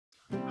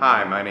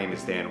Hi, my name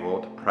is Dan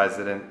Wolt,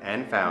 President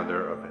and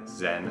founder of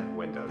Zen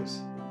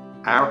Windows.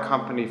 Our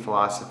company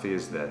philosophy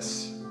is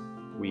this: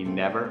 we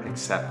never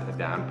accept a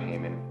down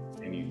payment,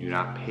 and you do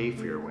not pay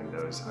for your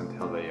windows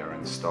until they are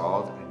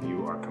installed and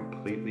you are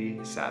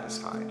completely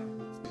satisfied.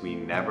 We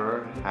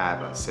never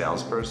have a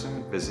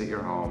salesperson visit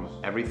your home.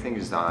 Everything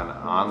is done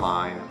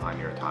online on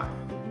your time.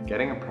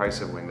 Getting a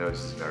price of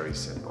windows is very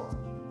simple.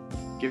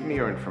 Give me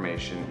your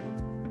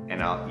information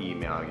and I'll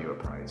email you a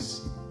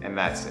price, and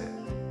that's it.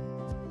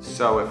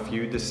 So if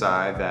you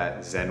decide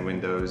that Zen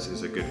Windows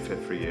is a good fit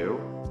for you,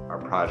 our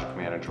project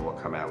manager will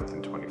come out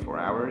within 24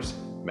 hours,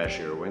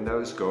 measure your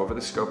windows, go over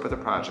the scope of the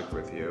project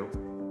with you.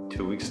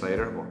 2 weeks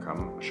later, we'll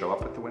come show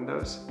up with the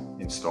windows,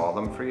 install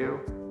them for you,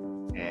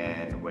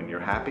 and when you're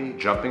happy,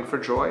 jumping for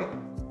joy,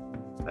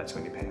 that's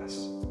when you pay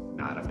us,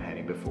 not a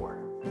penny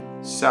before.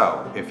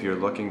 So if you're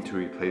looking to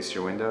replace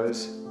your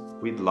windows,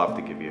 we'd love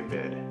to give you a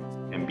bid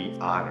and be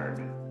honored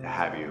to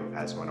have you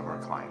as one of our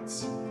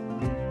clients.